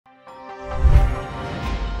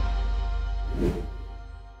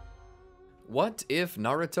What if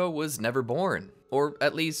Naruto was never born? Or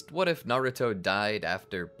at least, what if Naruto died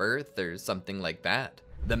after birth or something like that?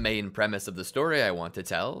 The main premise of the story I want to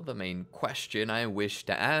tell, the main question I wish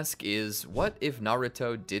to ask is, what if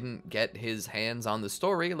Naruto didn't get his hands on the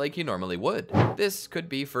story like he normally would? This could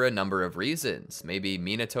be for a number of reasons. Maybe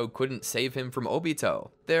Minato couldn't save him from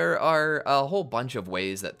Obito. There are a whole bunch of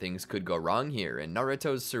ways that things could go wrong here, and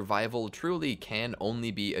Naruto's survival truly can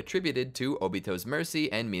only be attributed to Obito's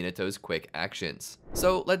mercy and Minato's quick actions.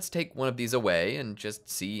 So let's take one of these away and just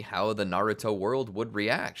see how the Naruto world would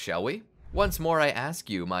react, shall we? Once more I ask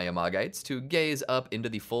you, my amagites, to gaze up into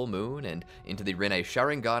the full moon and into the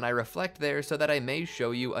rinne-sharingan I reflect there so that I may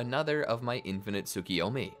show you another of my infinite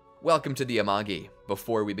tsukuyomi. Welcome to the Amagi.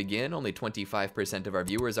 Before we begin, only 25% of our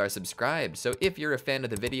viewers are subscribed, so if you're a fan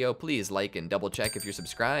of the video, please like and double check if you're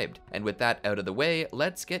subscribed. And with that out of the way,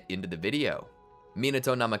 let's get into the video.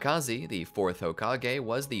 Minato Namikaze, the 4th Hokage,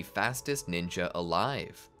 was the fastest ninja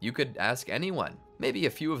alive. You could ask anyone. Maybe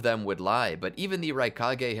a few of them would lie, but even the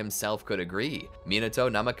Raikage himself could agree.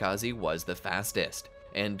 Minato Namikaze was the fastest.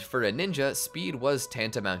 And for a ninja, speed was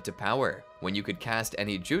tantamount to power. When you could cast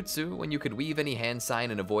any jutsu, when you could weave any hand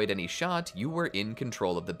sign and avoid any shot, you were in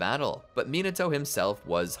control of the battle. But Minato himself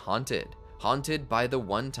was haunted. Haunted by the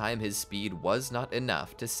one time his speed was not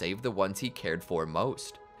enough to save the ones he cared for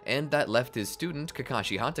most. And that left his student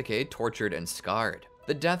Kakashi Hatake tortured and scarred.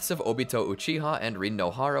 The deaths of Obito Uchiha and Rin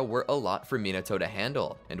Nohara were a lot for Minato to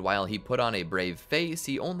handle, and while he put on a brave face,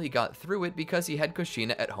 he only got through it because he had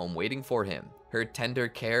Kushina at home waiting for him. Her tender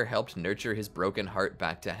care helped nurture his broken heart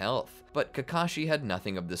back to health, but Kakashi had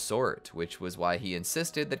nothing of the sort, which was why he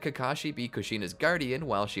insisted that Kakashi be Kushina's guardian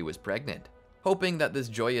while she was pregnant. Hoping that this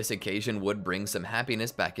joyous occasion would bring some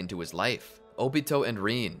happiness back into his life. Obito and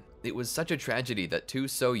Rin. It was such a tragedy that two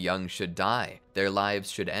so young should die. Their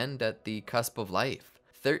lives should end at the cusp of life.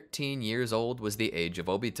 13 years old was the age of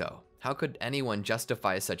Obito. How could anyone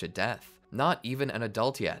justify such a death? Not even an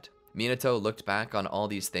adult yet. Minato looked back on all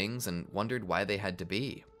these things and wondered why they had to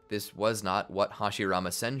be. This was not what Hashirama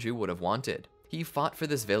Senju would have wanted. He fought for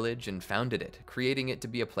this village and founded it, creating it to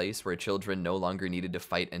be a place where children no longer needed to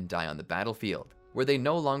fight and die on the battlefield, where they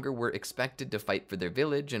no longer were expected to fight for their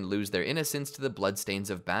village and lose their innocence to the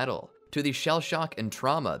bloodstains of battle, to the shell shock and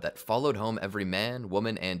trauma that followed home every man,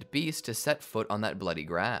 woman, and beast to set foot on that bloody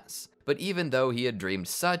grass. But even though he had dreamed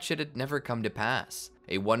such, it had never come to pass.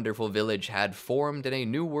 A wonderful village had formed and a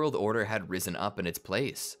new world order had risen up in its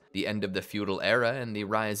place. The end of the feudal era and the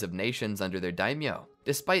rise of nations under their daimyo.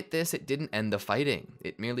 Despite this, it didn't end the fighting.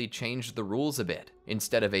 It merely changed the rules a bit.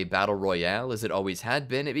 Instead of a battle royale as it always had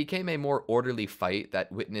been, it became a more orderly fight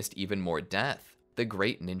that witnessed even more death. The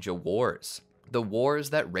Great Ninja Wars. The wars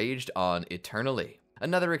that raged on eternally.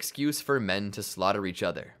 Another excuse for men to slaughter each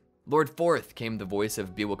other. Lord Fourth, came the voice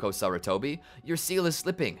of Biwako Sarutobi. Your seal is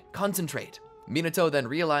slipping. Concentrate. Minato then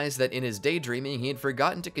realized that in his daydreaming he had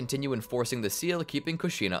forgotten to continue enforcing the seal keeping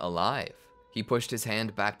Kushina alive. He pushed his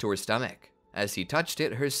hand back to her stomach. As he touched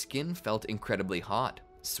it, her skin felt incredibly hot.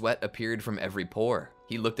 Sweat appeared from every pore.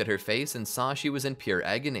 He looked at her face and saw she was in pure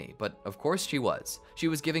agony, but of course she was. She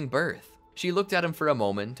was giving birth. She looked at him for a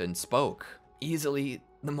moment and spoke. Easily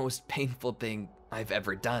the most painful thing I've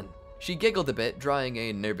ever done. She giggled a bit, drawing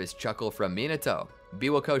a nervous chuckle from Minato.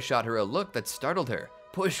 Biwako shot her a look that startled her.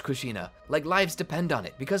 Push, Kushina, like lives depend on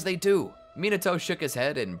it, because they do. Minato shook his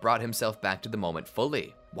head and brought himself back to the moment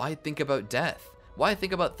fully. Why think about death? Why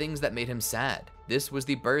think about things that made him sad? This was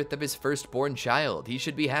the birth of his firstborn child. He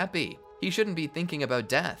should be happy. He shouldn't be thinking about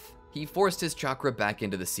death. He forced his chakra back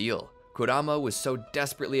into the seal. Kurama was so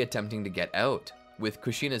desperately attempting to get out. With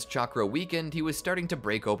Kushina's chakra weakened, he was starting to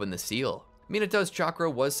break open the seal. Minato's chakra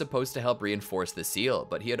was supposed to help reinforce the seal,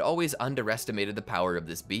 but he had always underestimated the power of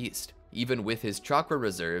this beast. Even with his chakra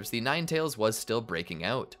reserves, the Ninetales was still breaking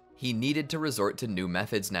out. He needed to resort to new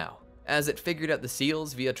methods now. As it figured out the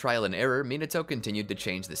seals via trial and error, Minato continued to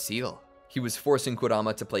change the seal. He was forcing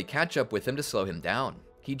Kurama to play catch-up with him to slow him down.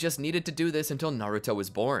 He just needed to do this until Naruto was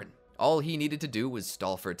born. All he needed to do was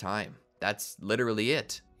stall for time. That's literally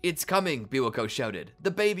it. It's coming, Biwako shouted.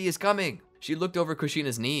 The baby is coming. She looked over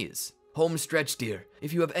Kushina's knees. Home stretch, dear.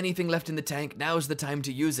 If you have anything left in the tank, now's the time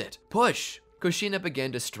to use it. Push! Kushina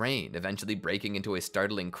began to strain, eventually breaking into a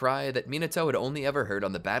startling cry that Minato had only ever heard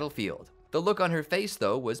on the battlefield. The look on her face,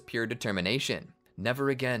 though, was pure determination. Never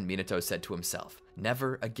again, Minato said to himself.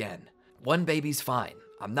 Never again. One baby's fine.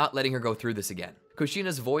 I'm not letting her go through this again.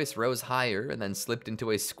 Kushina's voice rose higher and then slipped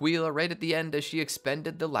into a squeal right at the end as she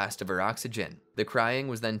expended the last of her oxygen. The crying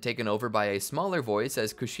was then taken over by a smaller voice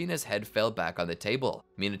as Kushina's head fell back on the table,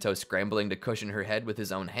 Minato scrambling to cushion her head with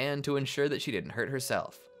his own hand to ensure that she didn't hurt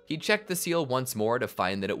herself. He checked the seal once more to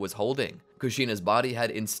find that it was holding. Kushina's body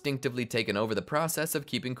had instinctively taken over the process of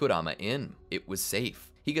keeping Kurama in. It was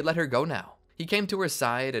safe. He could let her go now. He came to her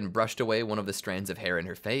side and brushed away one of the strands of hair in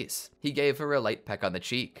her face. He gave her a light peck on the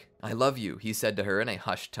cheek. "I love you," he said to her in a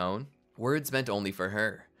hushed tone. Words meant only for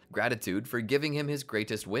her. Gratitude for giving him his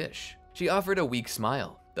greatest wish. She offered a weak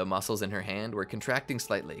smile. The muscles in her hand were contracting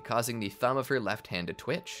slightly, causing the thumb of her left hand to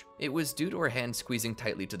twitch. It was due to her hand squeezing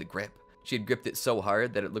tightly to the grip. She had gripped it so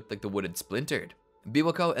hard that it looked like the wood had splintered.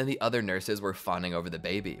 Biwako and the other nurses were fawning over the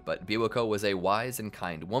baby, but Biwako was a wise and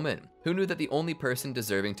kind woman who knew that the only person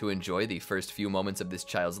deserving to enjoy the first few moments of this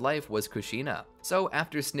child's life was Kushina. So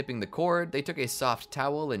after snipping the cord, they took a soft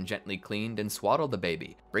towel and gently cleaned and swaddled the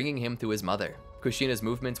baby, bringing him to his mother. Kushina's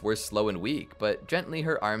movements were slow and weak, but gently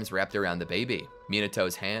her arms wrapped around the baby,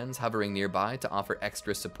 Minato's hands hovering nearby to offer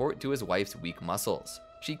extra support to his wife's weak muscles.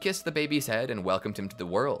 She kissed the baby's head and welcomed him to the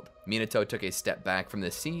world. Minato took a step back from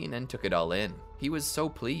the scene and took it all in. He was so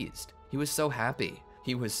pleased. He was so happy.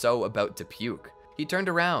 He was so about to puke. He turned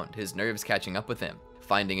around, his nerves catching up with him.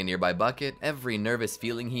 Finding a nearby bucket, every nervous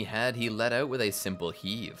feeling he had, he let out with a simple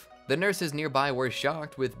heave. The nurses nearby were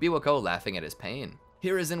shocked, with Biwako laughing at his pain.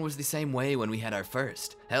 "Hiruzen was the same way when we had our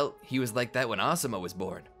first. Hell, he was like that when Asuma was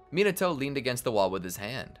born." Minato leaned against the wall with his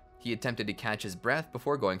hand. He attempted to catch his breath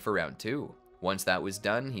before going for round 2. Once that was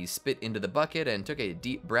done, he spit into the bucket and took a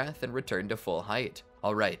deep breath and returned to full height.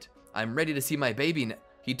 "All right, I'm ready to see my baby now."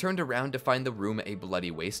 He turned around to find the room a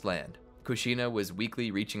bloody wasteland. Kushina was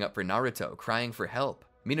weakly reaching up for Naruto, crying for help.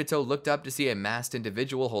 Minato looked up to see a masked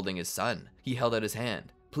individual holding his son. He held out his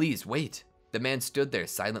hand. "Please, wait." The man stood there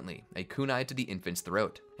silently, a kunai to the infant's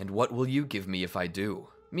throat. "And what will you give me if I do?"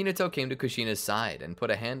 Minato came to Kushina's side and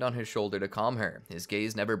put a hand on her shoulder to calm her, his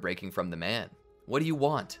gaze never breaking from the man. "What do you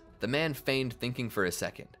want?" The man feigned thinking for a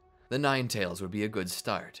second. "The 9 tails would be a good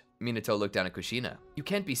start." Minato looked down at Kushina. "You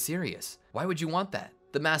can't be serious. Why would you want that?"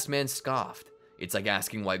 The masked man scoffed. "It's like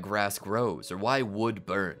asking why grass grows or why wood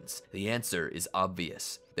burns. The answer is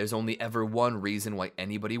obvious. There's only ever one reason why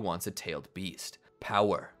anybody wants a tailed beast.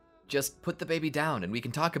 Power." "Just put the baby down and we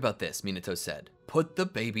can talk about this," Minato said. "Put the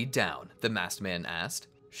baby down?" the masked man asked.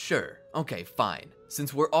 "Sure. Okay, fine.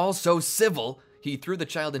 Since we're all so civil." He threw the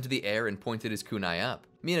child into the air and pointed his kunai up.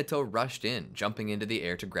 Minato rushed in, jumping into the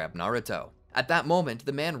air to grab Naruto. At that moment,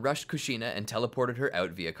 the man rushed Kushina and teleported her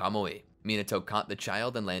out via Kamui. Minato caught the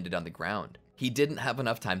child and landed on the ground. He didn't have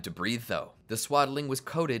enough time to breathe though. The swaddling was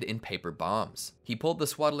coated in paper bombs. He pulled the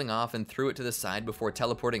swaddling off and threw it to the side before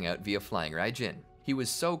teleporting out via flying Raijin. He was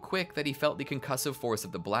so quick that he felt the concussive force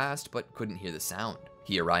of the blast but couldn't hear the sound.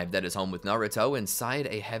 He arrived at his home with Naruto and sighed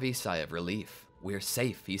a heavy sigh of relief. "We're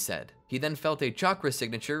safe," he said. He then felt a chakra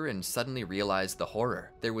signature and suddenly realized the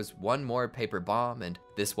horror. There was one more paper bomb, and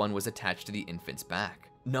this one was attached to the infant's back.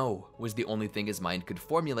 "No," was the only thing his mind could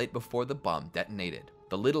formulate before the bomb detonated.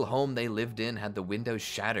 The little home they lived in had the windows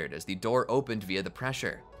shattered as the door opened via the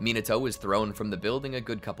pressure. Minato was thrown from the building a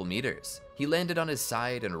good couple meters. He landed on his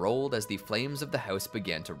side and rolled as the flames of the house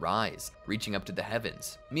began to rise, reaching up to the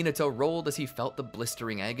heavens. Minato rolled as he felt the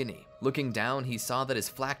blistering agony. Looking down, he saw that his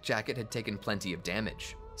flak jacket had taken plenty of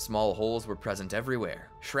damage. Small holes were present everywhere.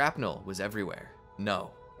 Shrapnel was everywhere.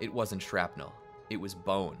 No, it wasn't shrapnel. It was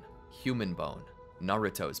bone. Human bone.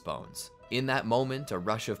 Naruto's bones. In that moment, a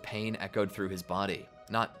rush of pain echoed through his body.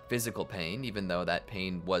 Not physical pain, even though that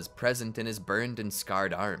pain was present in his burned and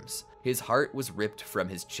scarred arms. His heart was ripped from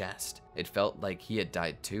his chest. It felt like he had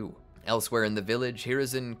died too. Elsewhere in the village,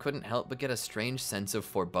 Hiruzen couldn't help but get a strange sense of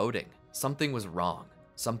foreboding. Something was wrong.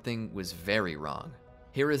 Something was very wrong.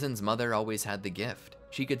 Hiruzen's mother always had the gift.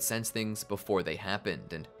 She could sense things before they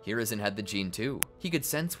happened, and Hiruzen had the gene too. He could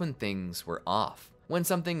sense when things were off, when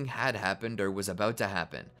something had happened or was about to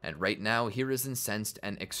happen, and right now Hiruzen sensed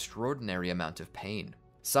an extraordinary amount of pain.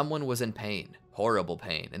 Someone was in pain, horrible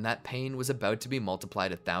pain, and that pain was about to be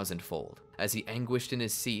multiplied 1,000-fold. As he anguished in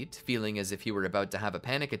his seat, feeling as if he were about to have a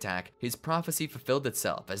panic attack, his prophecy fulfilled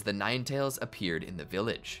itself as the Nine Tails appeared in the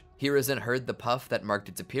village. Hiruzen heard the puff that marked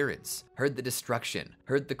its appearance, heard the destruction,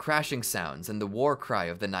 heard the crashing sounds and the war cry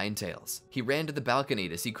of the Nine Tails. He ran to the balcony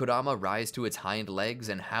to see Kurama rise to its hind legs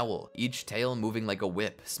and howl, each tail moving like a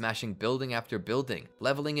whip, smashing building after building,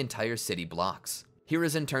 leveling entire city blocks.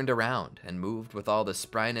 Hiruzen turned around and moved with all the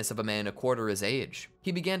spryness of a man a quarter his age.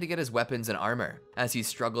 He began to get his weapons and armor. As he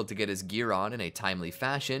struggled to get his gear on in a timely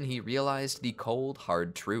fashion, he realized the cold,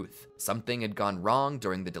 hard truth. Something had gone wrong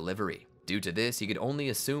during the delivery. Due to this, he could only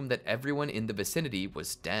assume that everyone in the vicinity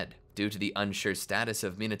was dead. Due to the unsure status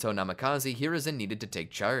of Minato Namikaze, Hiruzen needed to take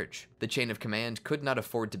charge. The chain of command could not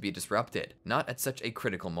afford to be disrupted, not at such a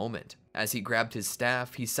critical moment. As he grabbed his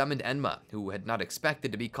staff, he summoned Enma, who had not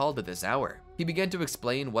expected to be called at this hour. He began to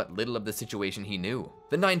explain what little of the situation he knew.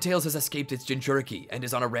 "The Nine-Tails has escaped its Jinchuriki and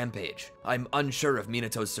is on a rampage. I'm unsure of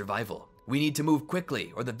Minato's survival. We need to move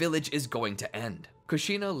quickly, or the village is going to end."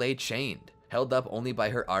 Kushina lay chained, held up only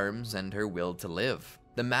by her arms and her will to live.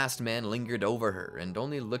 The masked man lingered over her and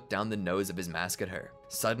only looked down the nose of his mask at her.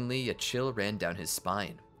 Suddenly, a chill ran down his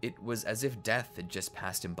spine. It was as if death had just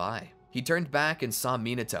passed him by. He turned back and saw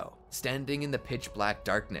Minato. Standing in the pitch-black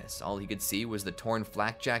darkness, all he could see was the torn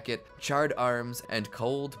flak jacket, charred arms, and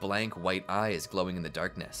cold, blank white eyes glowing in the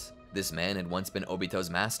darkness. This man had once been Obito's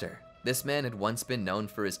master. This man had once been known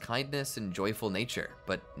for his kindness and joyful nature,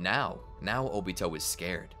 but now Obito was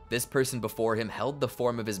scared. This person before him held the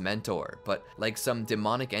form of his mentor, but like some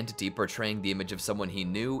demonic entity portraying the image of someone he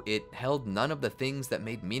knew, it held none of the things that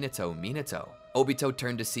made Minato Minato. Obito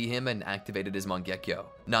turned to see him and activated his Mangekyo.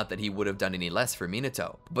 Not that he would have done any less for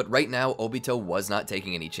Minato, but right now Obito was not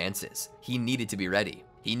taking any chances. He needed to be ready.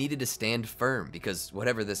 He needed to stand firm because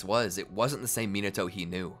whatever this was, it wasn't the same Minato he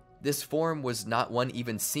knew. This form was not one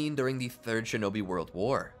even seen during the Third Shinobi World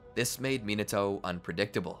War. This made Minato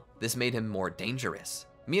unpredictable. This made him more dangerous.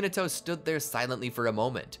 Minato stood there silently for a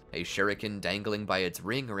moment, a shuriken dangling by its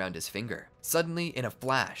ring around his finger. Suddenly, in a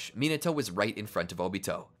flash, Minato was right in front of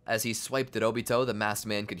Obito. As he swiped at Obito, the masked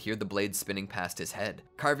man could hear the blades spinning past his head,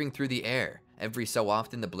 carving through the air. Every so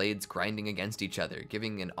often, the blades grinding against each other,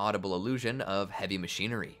 giving an audible illusion of heavy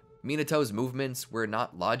machinery. Minato's movements were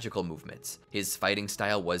not logical movements. His fighting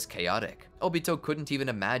style was chaotic. Obito couldn't even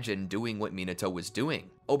imagine doing what Minato was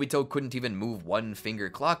doing. Obito couldn't even move one finger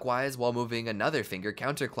clockwise while moving another finger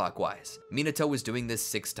counterclockwise. Minato was doing this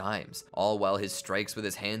 6 times, all while his strikes with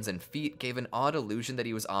his hands and feet gave an odd illusion that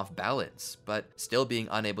he was off balance, but still being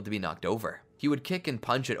unable to be knocked over. He would kick and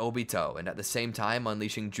punch at Obito, and at the same time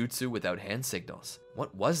unleashing jutsu without hand signals.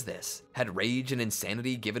 What was this? Had rage and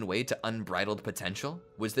insanity given way to unbridled potential?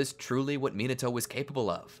 Was this truly what Minato was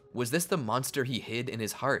capable of? Was this the monster he hid in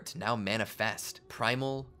his heart, now manifest?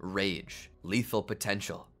 Primal rage, lethal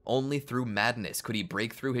potential. Only through madness could he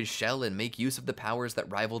break through his shell and make use of the powers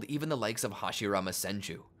that rivaled even the likes of Hashirama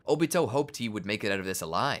Senju. Obito hoped he would make it out of this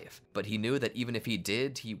alive, but he knew that even if he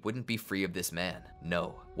did, he wouldn't be free of this man.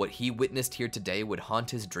 No, what he witnessed here today would haunt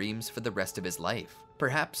his dreams for the rest of his life.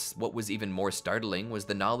 Perhaps what was even more startling was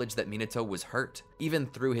the knowledge that Minato was hurt, even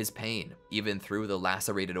through his pain, even through the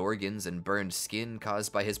lacerated organs and burned skin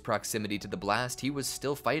caused by his proximity to the blast, he was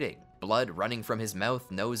still fighting. Blood running from his mouth,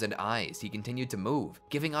 nose, and eyes, he continued to move,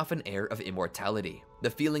 giving off an air of immortality. The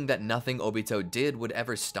feeling that nothing Obito did would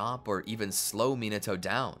ever stop or even slow Minato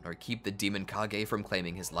down or keep the Demon Kage from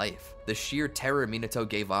claiming his life. The sheer terror Minato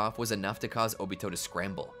gave off was enough to cause Obito to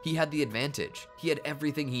scramble. He had the advantage. He had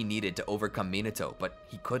everything he needed to overcome Minato, but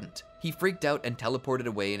he couldn't. He freaked out and teleported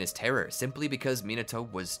away in his terror simply because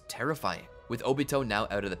Minato was terrifying. With Obito now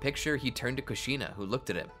out of the picture, he turned to Kushina, who looked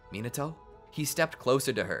at him. "Minato?" He stepped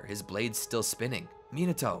closer to her, his blades still spinning.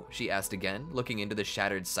 "Minato?" she asked again, looking into the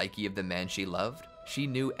shattered psyche of the man she loved. She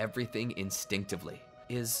knew everything instinctively.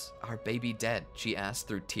 "Is our baby dead?" she asked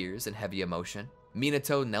through tears and heavy emotion.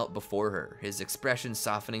 Minato knelt before her, his expression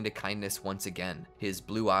softening to kindness once again, his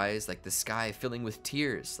blue eyes like the sky filling with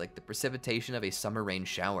tears like the precipitation of a summer rain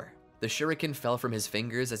shower. The shuriken fell from his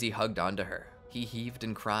fingers as he hugged onto her. He heaved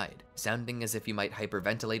and cried, sounding as if he might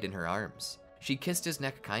hyperventilate in her arms. She kissed his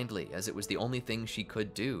neck kindly, as it was the only thing she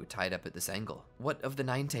could do, tied up at this angle. "What of the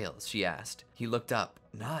Nine-Tails?" she asked. He looked up.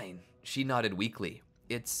 "9?" She nodded weakly.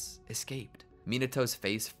 "It's escaped." Minato's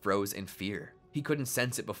face froze in fear. He couldn't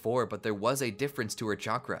sense it before, but there was a difference to her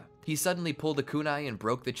chakra. He suddenly pulled a kunai and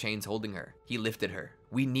broke the chains holding her. He lifted her.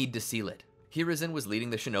 "We need to seal it." Hiruzen was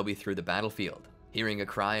leading the shinobi through the battlefield. Hearing a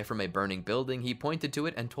cry from a burning building, he pointed to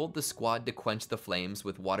it and told the squad to quench the flames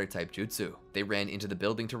with water-type jutsu. They ran into the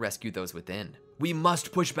building to rescue those within. "We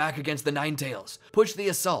must push back against the Nine-Tails. Push the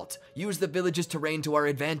assault. Use the village's terrain to our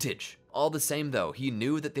advantage." All the same though, he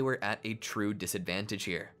knew that they were at a true disadvantage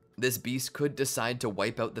here. This beast could decide to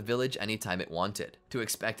wipe out the village anytime it wanted. To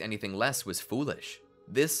expect anything less was foolish.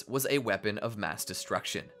 This was a weapon of mass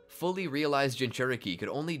destruction. Fully realized Jinchuriki could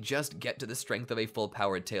only just get to the strength of a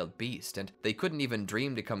full-powered tailed beast, and they couldn't even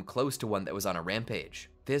dream to come close to one that was on a rampage.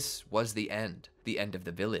 This was the end of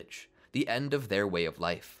the village, the end of their way of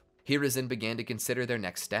life. Hiruzen began to consider their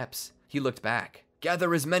next steps. He looked back.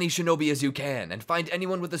 "Gather as many shinobi as you can, and find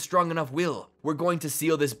anyone with a strong enough will. We're going to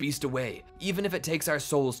seal this beast away, even if it takes our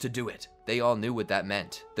souls to do it." They all knew what that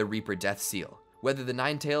meant, the Reaper Death Seal. Whether the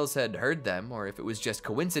Nine-Tails had heard them or if it was just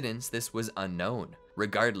coincidence, this was unknown.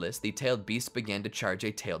 Regardless, the tailed beast began to charge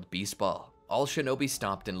a tailed beast ball. All shinobi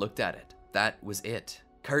stopped and looked at it. That was it.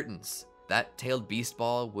 Curtains. That tailed beast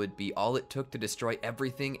ball would be all it took to destroy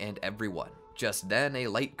everything and everyone. Just then, a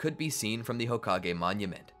light could be seen from the Hokage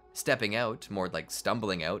monument. Stepping out, more like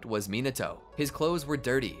stumbling out, was Minato. His clothes were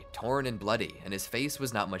dirty, torn and bloody, and his face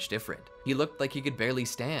was not much different. He looked like he could barely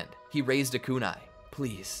stand. He raised a kunai.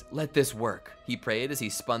 "Please, let this work," he prayed as he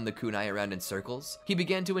spun the kunai around in circles. He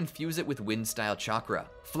began to infuse it with wind-style chakra.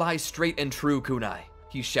 "Fly straight and true, kunai,"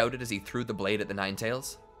 he shouted as he threw the blade at the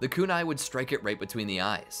Nine-Tails. The kunai would strike it right between the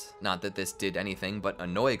eyes. Not that this did anything but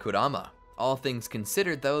annoy Kurama. All things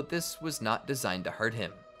considered though, this was not designed to hurt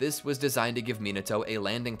him. This was designed to give Minato a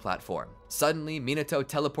landing platform. Suddenly, Minato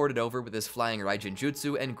teleported over with his flying Raijin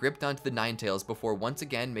jutsu and gripped onto the Nine-Tails before once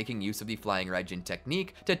again making use of the flying Raijin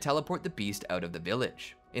technique to teleport the beast out of the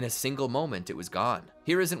village. In a single moment, it was gone.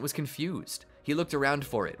 Hiruzen was confused. He looked around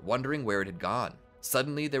for it, wondering where it had gone.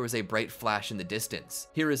 Suddenly, there was a bright flash in the distance.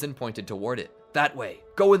 Hiruzen pointed toward it. "That way!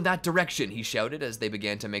 Go in that direction!" he shouted as they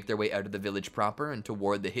began to make their way out of the village proper and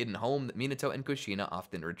toward the hidden home that Minato and Kushina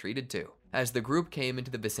often retreated to. As the group came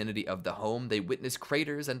into the vicinity of the home, they witnessed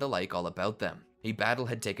craters and the like all about them. A battle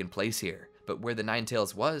had taken place here, but where the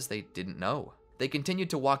Nine-Tails was, they didn't know. They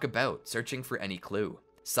continued to walk about, searching for any clue.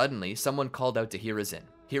 Suddenly, someone called out to Hiruzen.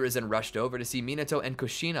 Hiruzen rushed over to see Minato and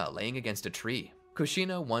Kushina laying against a tree.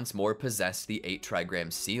 Kushina once more possessed the 8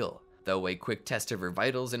 trigram seal, though a quick test of her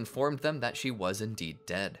vitals informed them that she was indeed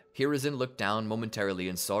dead. Hiruzen looked down momentarily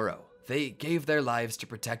in sorrow. "They gave their lives to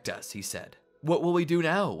protect us," he said. "What will we do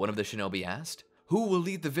now?" one of the shinobi asked. "Who will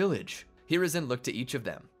lead the village?" Hiruzen looked to each of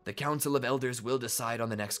them. "The Council of Elders will decide on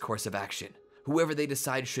the next course of action. Whoever they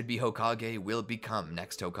decide should be Hokage will become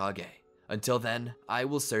next Hokage. Until then, I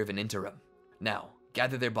will serve an interim. Now,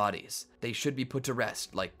 gather their bodies. They should be put to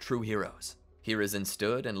rest like true heroes." Hiruzen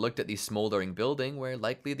stood and looked at the smoldering building where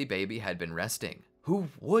likely the baby had been resting. Who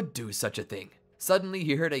would do such a thing? Suddenly,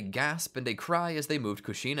 he heard a gasp and a cry as they moved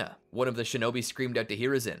Kushina. One of the shinobi screamed out to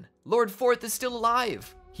Hiruzen, "Lord Forth is still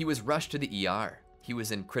alive!" He was rushed to the ER. He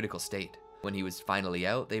was in critical state. When he was finally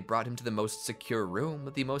out, they brought him to the most secure room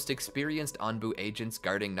with the most experienced Anbu agents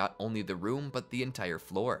guarding not only the room, but the entire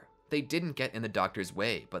floor. They didn't get in the doctor's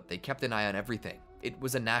way, but they kept an eye on everything. It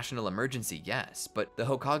was a national emergency, yes, but the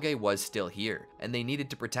Hokage was still here, and they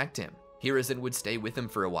needed to protect him. Hiruzen would stay with him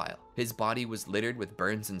for a while. His body was littered with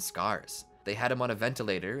burns and scars. They had him on a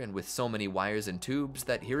ventilator and with so many wires and tubes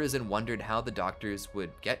that Hiruzen wondered how the doctors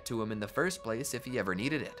would get to him in the first place if he ever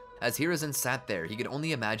needed it. As Hiruzen sat there, he could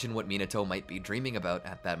only imagine what Minato might be dreaming about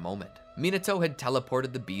at that moment. Minato had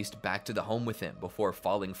teleported the beast back to the home with him before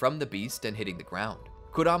falling from the beast and hitting the ground.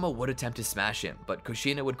 Kurama would attempt to smash him, but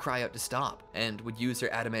Kushina would cry out to stop, and would use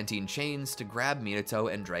her adamantine chains to grab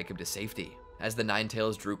Minato and drag him to safety. As the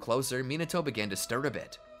Nine-Tails drew closer, Minato began to stir a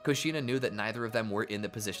bit. Kushina knew that neither of them were in the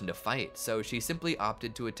position to fight, so she simply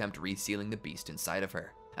opted to attempt resealing the beast inside of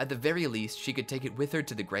her. At the very least, she could take it with her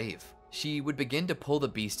to the grave. She would begin to pull the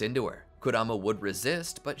beast into her. Kurama would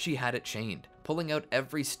resist, but she had it chained, pulling out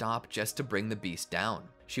every stop just to bring the beast down.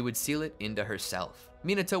 She would seal it into herself.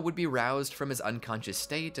 Minato would be roused from his unconscious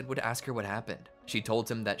state and would ask her what happened. She told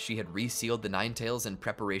him that she had resealed the Nine-Tails in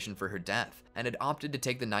preparation for her death, and had opted to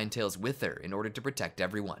take the Nine-Tails with her in order to protect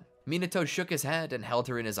everyone. Minato shook his head and held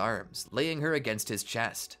her in his arms, laying her against his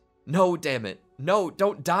chest. "No, damn it. No,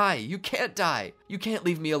 don't die. You can't die. You can't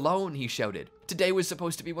leave me alone," he shouted. "Today was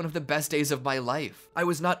supposed to be one of the best days of my life. I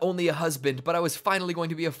was not only a husband, but I was finally going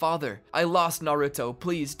to be a father. I lost Naruto.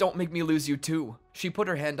 Please, don't make me lose you too." She put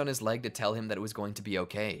her hand on his leg to tell him that it was going to be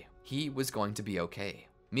okay. He was going to be okay.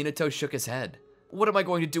 Minato shook his head. "What am I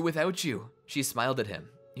going to do without you?" She smiled at him.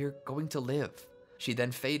 "You're going to live." She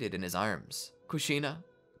then faded in his arms. "Kushina?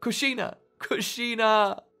 Kushina!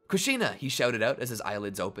 Kushina! Kushina!" he shouted out as his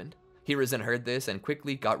eyelids opened. Hiruzen heard this and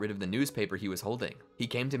quickly got rid of the newspaper he was holding. He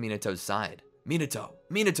came to Minato's side. "Minato!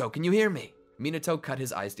 Minato, can you hear me?" Minato cut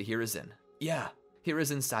his eyes to Hiruzen. "Yeah."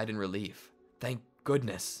 Hiruzen sighed in relief. "Thank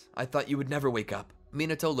goodness. I thought you would never wake up."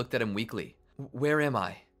 Minato looked at him weakly. "Where am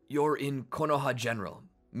I?" "You're in Konoha General."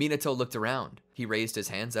 Minato looked around. He raised his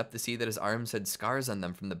hands up to see that his arms had scars on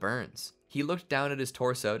them from the burns. He looked down at his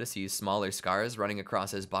torso to see smaller scars running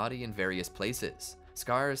across his body in various places.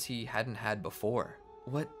 Scars he hadn't had before.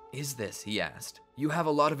 "What is this?" he asked. "You have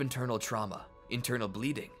a lot of internal trauma, internal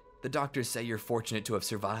bleeding. The doctors say you're fortunate to have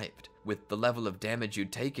survived. With the level of damage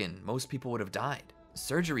you'd taken, most people would have died."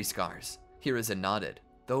 "Surgery scars?" Hiruzen nodded.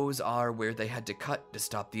 "Those are where they had to cut to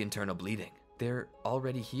stop the internal bleeding." "They're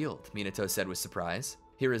already healed," Minato said with surprise.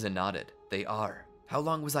 Hiruzen nodded. "They are. How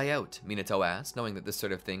long was I out? Minato asked, knowing that this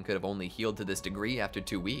sort of thing could have only healed to this degree after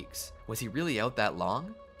 2 weeks. Was he really out that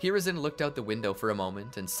long? Hiruzen looked out the window for a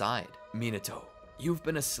moment and sighed. Minato, you've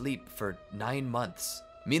been asleep for 9 months.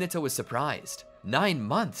 Minato was surprised. 9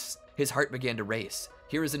 months? His heart began to race.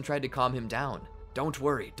 Hiruzen tried to calm him down. Don't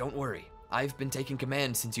worry. I've been taking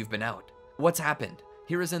command since you've been out. What's happened?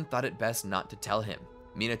 Hiruzen thought it best not to tell him.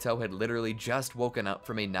 Minato had literally just woken up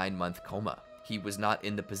from a 9-month coma. He was not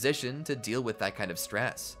in the position to deal with that kind of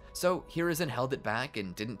stress. So Hiruzen held it back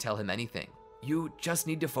and didn't tell him anything. You just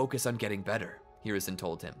need to focus on getting better, Hiruzen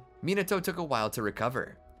told him. Minato took a while to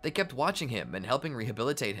recover. They kept watching him and helping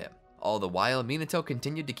rehabilitate him. All the while, Minato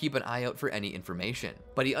continued to keep an eye out for any information,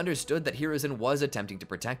 but he understood that Hiruzen was attempting to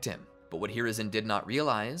protect him. But what Hiruzen did not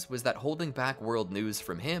realize was that holding back world news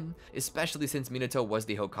from him, especially since Minato was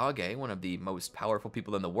the Hokage, one of the most powerful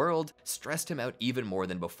people in the world, stressed him out even more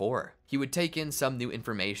than before. He would take in some new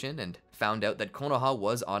information and found out that Konoha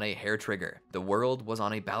was on a hair trigger. The world was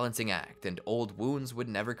on a balancing act, and old wounds would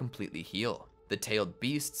never completely heal. The tailed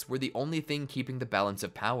beasts were the only thing keeping the balance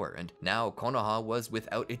of power, and now Konoha was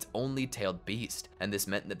without its only tailed beast, and this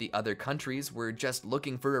meant that the other countries were just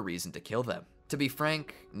looking for a reason to kill them. To be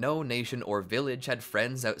frank, no nation or village had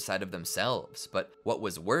friends outside of themselves, but what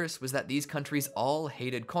was worse was that these countries all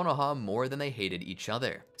hated Konoha more than they hated each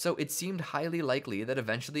other. So it seemed highly likely that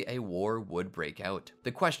eventually a war would break out.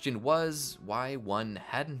 The question was why one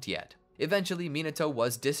hadn't yet. Eventually, Minato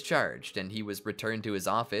was discharged, and he was returned to his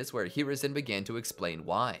office where Hiruzen began to explain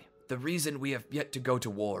why. The reason we have yet to go to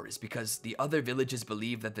war is because the other villages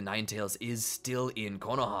believe that the Ninetales is still in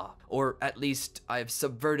Konoha, or at least I've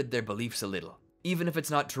subverted their beliefs a little. Even if it's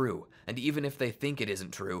not true, and even if they think it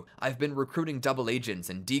isn't true, I've been recruiting double agents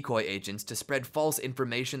and decoy agents to spread false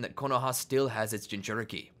information that Konoha still has its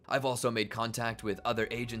Jinchuriki. I've also made contact with other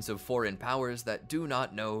agents of foreign powers that do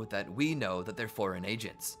not know that we know that they're foreign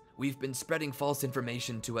agents. We've been spreading false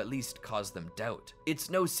information to at least cause them doubt. It's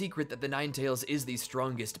no secret that the Ninetales is the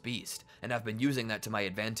strongest beast, and I've been using that to my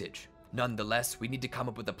advantage. Nonetheless, we need to come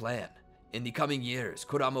up with a plan. In the coming years,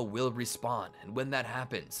 Kurama will respawn, and when that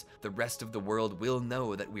happens, the rest of the world will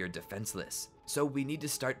know that we are defenseless. So we need to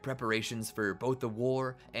start preparations for both the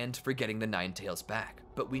war and for getting the Ninetales back.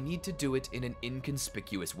 But we need to do it in an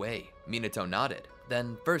inconspicuous way. Minato nodded.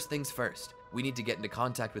 Then, first things first, we need to get into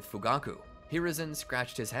contact with Fugaku. Hiruzen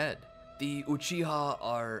scratched his head. The Uchiha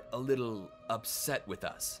are a little upset with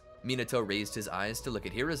us. Minato raised his eyes to look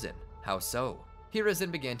at Hiruzen. How so?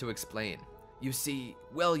 Hiruzen began to explain. You see,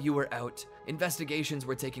 while you were out, investigations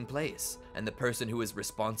were taking place, and the person who was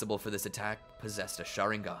responsible for this attack possessed a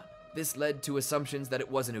Sharingan. This led to assumptions that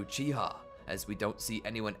it was an Uchiha, as we don't see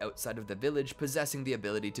anyone outside of the village possessing the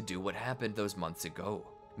ability to do what happened those months ago.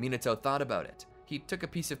 Minato thought about it. He took a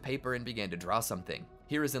piece of paper and began to draw something.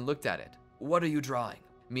 Hiruzen looked at it. What are you drawing?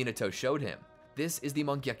 Minato showed him. This is the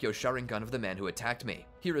Mangekyou Sharingan of the man who attacked me.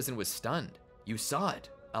 Hiruzen was stunned. You saw it?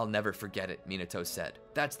 I'll never forget it, Minato said.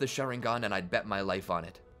 That's the Sharingan and I'd bet my life on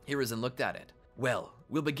it. Hiruzen looked at it. Well,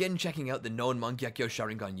 we'll begin checking out the known Mangekyou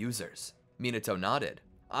Sharingan users. Minato nodded.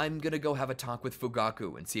 I'm gonna go have a talk with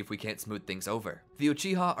Fugaku and see if we can't smooth things over. The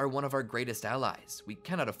Uchiha are one of our greatest allies. We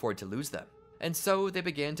cannot afford to lose them. And so they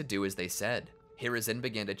began to do as they said. Hiruzen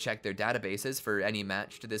began to check their databases for any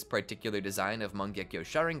match to this particular design of Mangekyou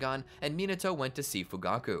Sharingan, and Minato went to see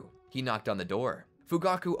Fugaku. He knocked on the door.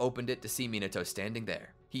 Fugaku opened it to see Minato standing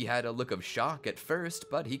there. He had a look of shock at first,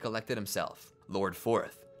 but he collected himself. Lord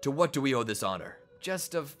Forth, to what do we owe this honor?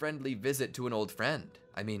 Just a friendly visit to an old friend.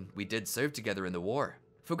 I mean, we did serve together in the war.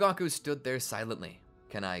 Fugaku stood there silently.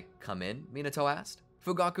 Can I come in? Minato asked.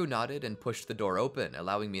 Fugaku nodded and pushed the door open,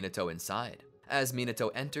 allowing Minato inside. As Minato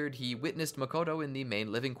entered, he witnessed Makoto in the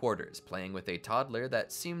main living quarters, playing with a toddler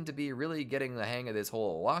that seemed to be really getting the hang of this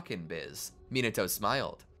whole walk-in biz. Minato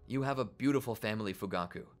smiled. You have a beautiful family,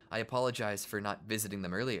 Fugaku. I apologize for not visiting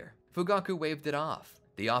them earlier. Fugaku waved it off.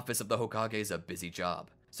 The office of the Hokage is a busy job.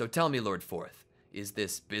 So tell me, Lord Forth, is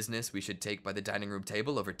this business we should take by the dining room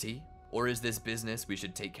table over tea? Or is this business we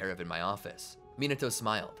should take care of in my office? Minato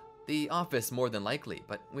smiled. The office more than likely,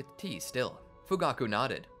 but with tea still. Fugaku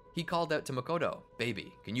nodded. He called out to Makoto,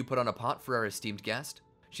 Baby, can you put on a pot for our esteemed guest?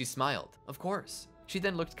 She smiled. Of course. She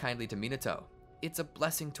then looked kindly to Minato. It's a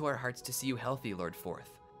blessing to our hearts to see you healthy, Lord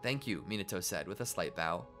Forth. Thank you, Minato said with a slight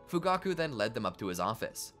bow. Fugaku then led them up to his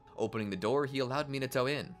office. Opening the door, he allowed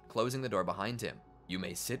Minato in, closing the door behind him. You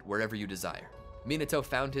may sit wherever you desire. Minato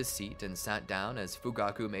found his seat and sat down as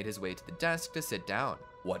Fugaku made his way to the desk to sit down.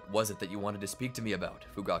 What was it that you wanted to speak to me about?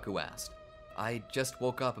 Fugaku asked. I just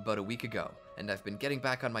woke up about a week ago, and I've been getting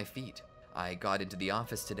back on my feet. I got into the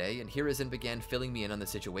office today, and Hiruzen began filling me in on the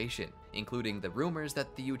situation, including the rumors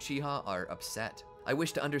that the Uchiha are upset. I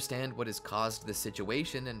wish to understand what has caused this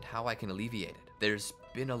situation and how I can alleviate it. There's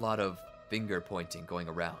been a lot of finger pointing going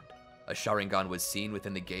around. A Sharingan was seen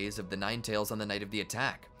within the gaze of the Nine Tails on the night of the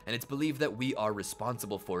attack, and it's believed that we are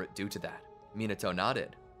responsible for it due to that. Minato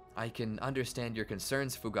nodded. I can understand your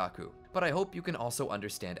concerns, Fugaku, but I hope you can also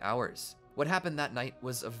understand ours. What happened that night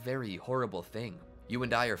was a very horrible thing. You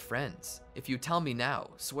and I are friends. If you tell me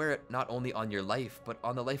now, swear it not only on your life, but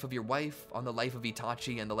on the life of your wife, on the life of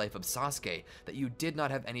Itachi, and the life of Sasuke, that you did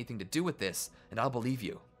not have anything to do with this, and I'll believe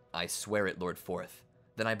you. I swear it, Lord Fourth.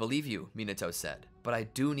 Then I believe you, Minato said, but I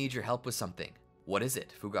do need your help with something. What is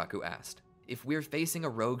it? Fugaku asked. If we're facing a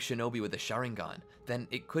rogue shinobi with a Sharingan, then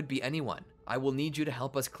it could be anyone. I will need you to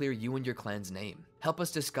help us clear you and your clan's name. Help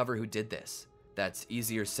us discover who did this. That's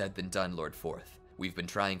easier said than done, Lord Fourth. We've been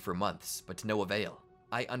trying for months, but to no avail.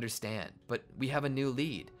 I understand, but we have a new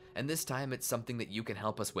lead, and this time it's something that you can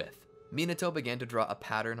help us with. Minato began to draw a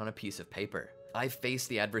pattern on a piece of paper. I faced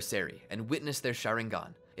the adversary and witnessed their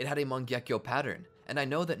Sharingan. It had a Mangekyo pattern, and I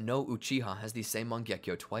know that no Uchiha has the same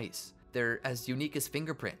Mangekyo twice. They're as unique as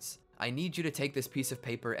fingerprints. I need you to take this piece of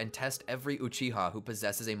paper and test every Uchiha who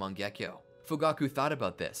possesses a Mangekyo. Fugaku thought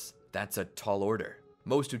about this. That's a tall order.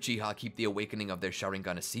 Most Uchiha keep the awakening of their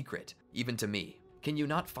Sharingan a secret, even to me. Can you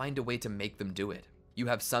not find a way to make them do it? You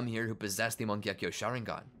have some here who possess the Mangekyo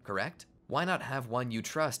Sharingan, correct? Why not have one you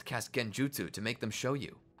trust cast Genjutsu to make them show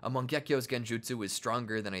you? A Mangekyo's Genjutsu is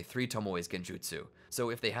stronger than a 3 Tomoe's Genjutsu, so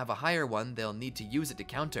if they have a higher one, they'll need to use it to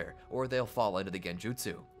counter, or they'll fall into the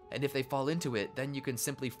Genjutsu. And if they fall into it, then you can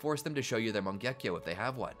simply force them to show you their Mangekyo if they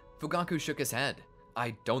have one. Fugaku shook his head.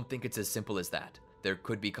 I don't think it's as simple as that. There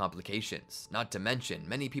could be complications, not to mention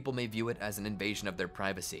many people may view it as an invasion of their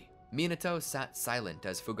privacy. Minato sat silent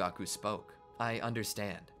as Fugaku spoke. I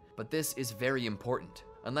understand, but this is very important.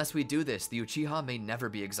 Unless we do this, the Uchiha may never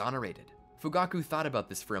be exonerated. Fugaku thought about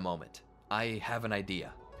this for a moment. I have an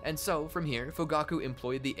idea. And so, from here, Fugaku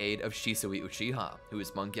employed the aid of Shisui Uchiha,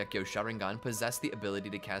 whose Mangekyo Sharingan possessed the ability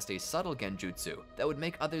to cast a subtle Genjutsu that would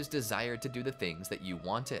make others desire to do the things that you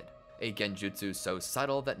wanted. A Genjutsu so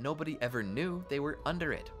subtle that nobody ever knew they were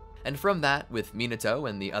under it. And from that, with Minato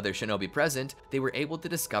and the other shinobi present, they were able to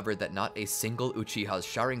discover that not a single Uchiha's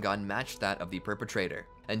Sharingan matched that of the perpetrator.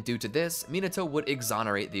 And due to this, Minato would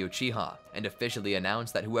exonerate the Uchiha, and officially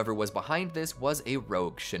announce that whoever was behind this was a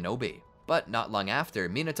rogue shinobi. But not long after,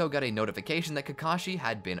 Minato got a notification that Kakashi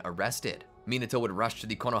had been arrested. Minato would rush to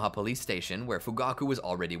the Konoha police station where Fugaku was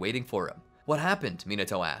already waiting for him. What happened?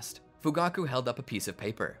 Minato asked. Fugaku held up a piece of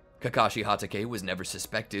paper. Kakashi Hatake was never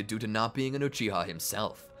suspected due to not being an Uchiha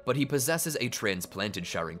himself, but he possesses a transplanted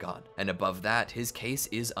Sharingan, and above that, his case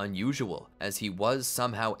is unusual, as he was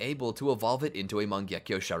somehow able to evolve it into a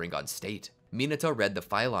Mangekyo Sharingan state. Minato read the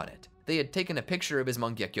file on it. They had taken a picture of his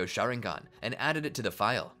Mangekyo Sharingan and added it to the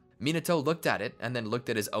file. Minato looked at it and then looked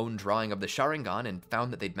at his own drawing of the Sharingan and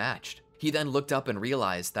found that they'd matched. He then looked up and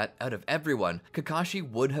realized that out of everyone, Kakashi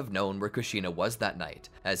would have known where Kushina was that night,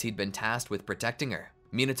 as he'd been tasked with protecting her.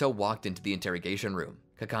 Minato walked into the interrogation room.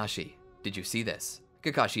 Kakashi, did you see this?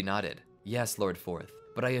 Kakashi nodded. Yes, Lord Fourth,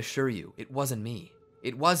 but I assure you, it wasn't me.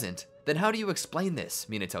 It wasn't? Then how do you explain this?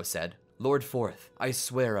 Minato said. Lord Fourth, I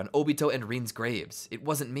swear on Obito and Rin's graves, it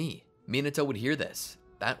wasn't me. Minato would hear this.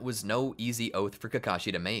 That was no easy oath for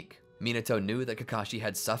Kakashi to make. Minato knew that Kakashi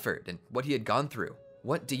had suffered and what he had gone through.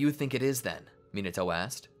 What do you think it is then? Minato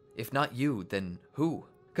asked. If not you, then who?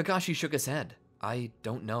 Kakashi shook his head. I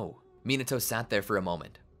don't know. Minato sat there for a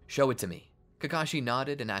moment. Show it to me. Kakashi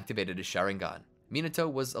nodded and activated his Sharingan.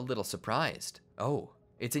 Minato was a little surprised. Oh,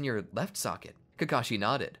 it's in your left socket. Kakashi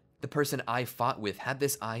nodded. The person I fought with had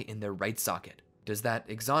this eye in their right socket. Does that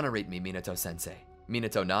exonerate me, Minato-sensei?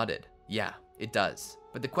 Minato nodded. Yeah, it does.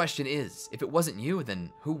 But the question is, if it wasn't you,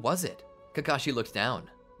 then who was it? Kakashi looked down.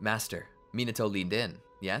 Master. Minato leaned in.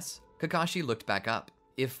 Yes? Kakashi looked back up.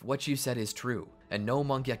 If what you said is true, and no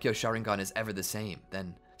Mangekyo Sharingan is ever the same,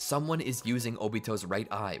 then someone is using Obito's right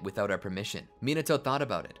eye without our permission. Minato thought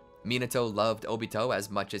about it. Minato loved Obito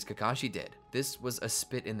as much as Kakashi did. This was a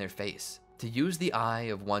spit in their face. To use the eye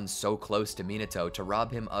of one so close to Minato to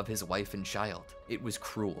rob him of his wife and child, it was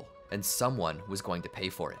cruel, and someone was going to pay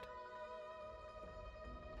for it.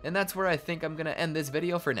 And that's where I think I'm gonna end this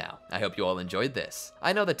video for now. I hope you all enjoyed this.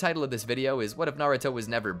 I know the title of this video is What If Naruto Was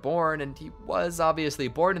Never Born, and he was obviously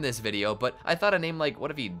born in this video, but I thought a name like What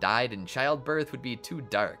If He Died in Childbirth would be too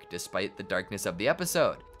dark, despite the darkness of the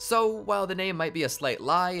episode. So while the name might be a slight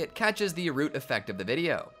lie, it catches the root effect of the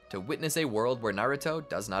video, to witness a world where Naruto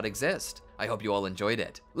does not exist. I hope you all enjoyed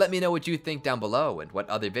it. Let me know what you think down below and what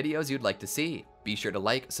other videos you'd like to see. Be sure to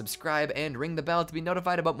like, subscribe, and ring the bell to be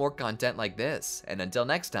notified about more content like this. And until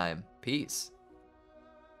next time, peace.